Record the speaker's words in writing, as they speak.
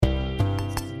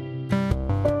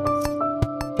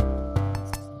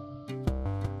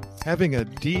Having a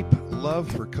deep love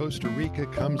for Costa Rica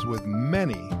comes with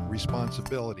many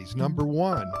responsibilities. Number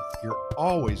one, you're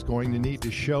always going to need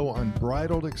to show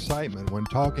unbridled excitement when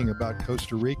talking about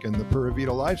Costa Rica and the Pura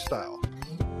Vida lifestyle.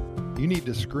 You need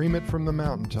to scream it from the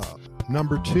mountaintop.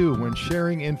 Number two, when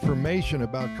sharing information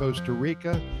about Costa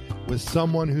Rica with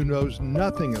someone who knows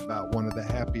nothing about one of the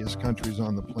happiest countries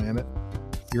on the planet,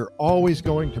 you're always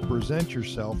going to present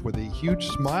yourself with a huge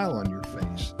smile on your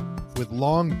face, with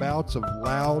long bouts of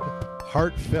loud,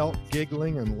 heartfelt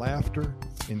giggling and laughter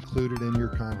included in your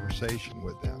conversation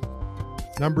with them.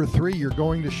 Number three, you're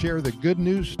going to share the good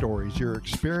news stories, your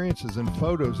experiences, and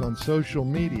photos on social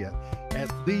media at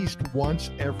least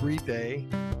once every day,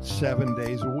 7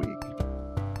 days a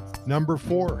week. Number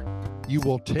four, you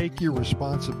will take your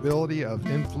responsibility of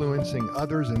influencing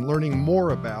others and learning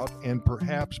more about and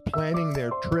perhaps planning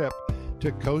their trip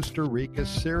to Costa Rica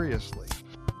seriously.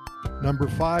 Number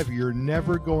five, you're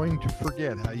never going to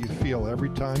forget how you feel every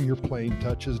time your plane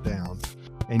touches down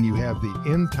and you have the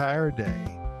entire day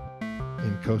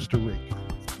in Costa Rica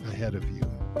ahead of you.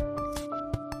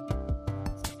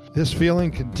 This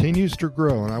feeling continues to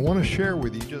grow, and I want to share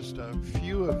with you just a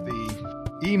few of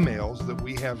the emails that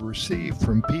we have received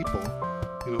from people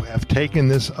who have taken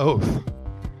this oath.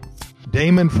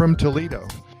 Damon from Toledo.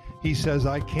 He says,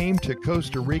 I came to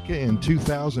Costa Rica in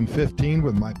 2015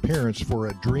 with my parents for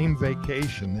a dream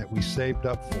vacation that we saved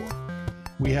up for.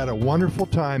 We had a wonderful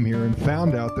time here and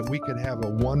found out that we could have a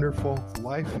wonderful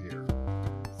life here.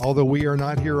 Although we are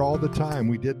not here all the time,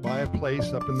 we did buy a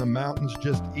place up in the mountains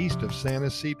just east of San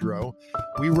Isidro.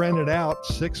 We rent it out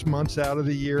 6 months out of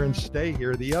the year and stay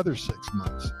here the other 6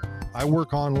 months. I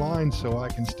work online so I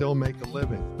can still make a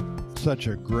living. Such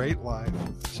a great life.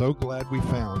 So glad we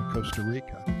found Costa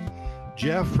Rica.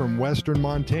 Jeff from Western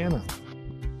Montana.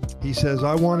 He says,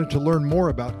 I wanted to learn more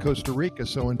about Costa Rica,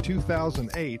 so in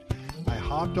 2008, I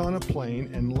hopped on a plane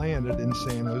and landed in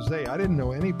San Jose. I didn't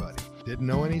know anybody, didn't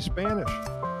know any Spanish.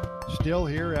 Still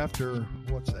here after,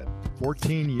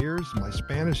 14 years. My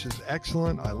Spanish is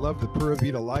excellent. I love the Pura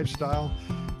Vida lifestyle.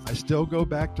 I still go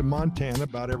back to Montana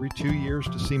about every 2 years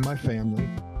to see my family,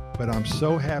 but I'm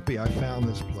so happy I found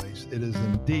this place. It is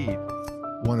indeed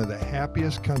one of the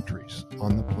happiest countries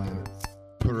on the planet.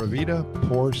 Pura Vida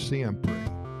por siempre.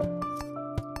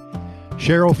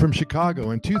 Cheryl from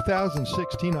Chicago. In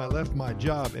 2016, I left my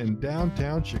job in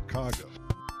downtown Chicago.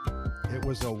 It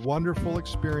was a wonderful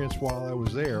experience while I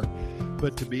was there,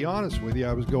 but to be honest with you,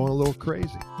 I was going a little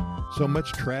crazy. So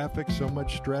much traffic, so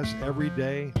much stress every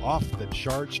day, off the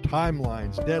charts,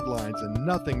 timelines, deadlines, and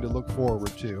nothing to look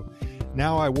forward to.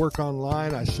 Now I work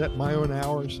online, I set my own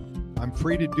hours. I'm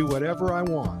free to do whatever I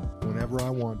want, whenever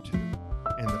I want to.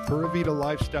 And the Pura Vida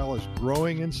lifestyle is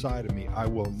growing inside of me. I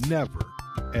will never,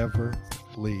 ever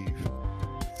leave.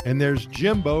 And there's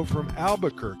Jimbo from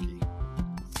Albuquerque,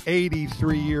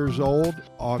 83 years old,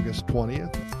 August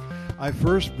 20th. I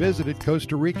first visited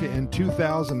Costa Rica in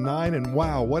 2009, and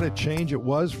wow, what a change it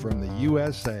was from the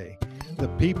USA. The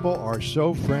people are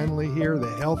so friendly here. The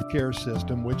healthcare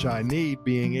system, which I need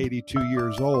being 82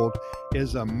 years old,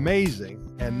 is amazing.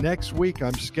 And next week,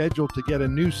 I'm scheduled to get a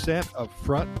new set of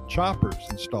front choppers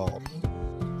installed.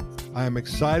 I am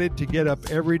excited to get up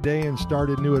every day and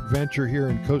start a new adventure here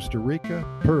in Costa Rica,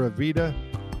 Pura Vida.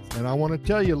 And I want to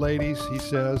tell you, ladies, he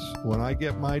says, when I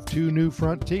get my 2 new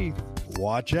front teeth,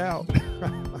 watch out.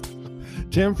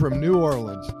 Tim from New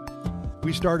Orleans.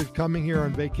 We started coming here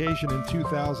on vacation in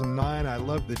 2009. I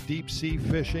love the deep sea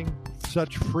fishing.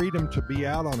 Such freedom to be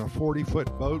out on a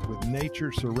 40-foot boat with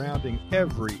nature surrounding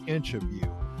every inch of you.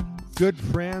 Good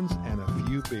friends and a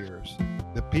few beers.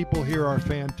 The people here are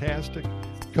fantastic.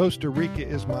 Costa Rica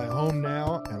is my home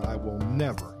now, and I will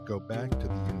never go back to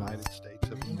the United States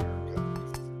of America.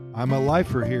 I'm a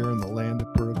lifer here in the land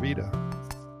of Pura Vida.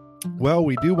 Well,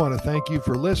 we do want to thank you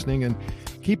for listening, and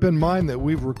keep in mind that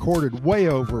we've recorded way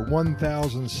over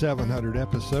 1,700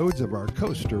 episodes of our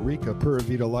Costa Rica Pura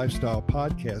Vida Lifestyle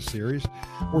podcast series.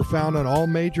 We're found on all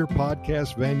major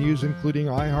podcast venues, including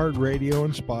iHeartRadio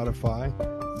and Spotify,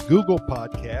 Google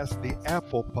Podcasts, the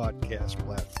Apple Podcast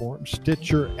platform,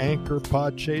 Stitcher, Anchor,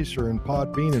 Podchaser, and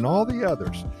Podbean, and all the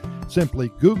others. Simply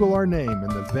Google our name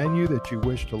and the venue that you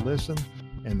wish to listen,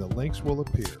 and the links will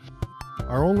appear.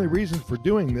 Our only reason for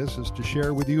doing this is to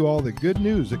share with you all the good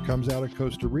news that comes out of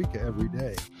Costa Rica every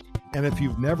day. And if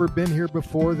you've never been here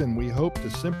before, then we hope to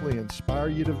simply inspire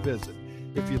you to visit.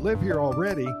 If you live here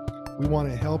already, we want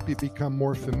to help you become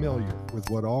more familiar with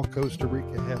what all Costa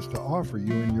Rica has to offer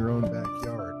you in your own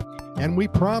backyard. And we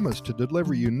promise to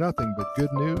deliver you nothing but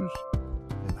good news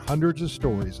and hundreds of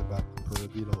stories about the Pura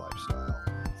Vida lifestyle.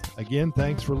 Again,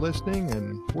 thanks for listening,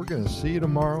 and we're going to see you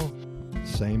tomorrow,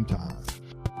 same time.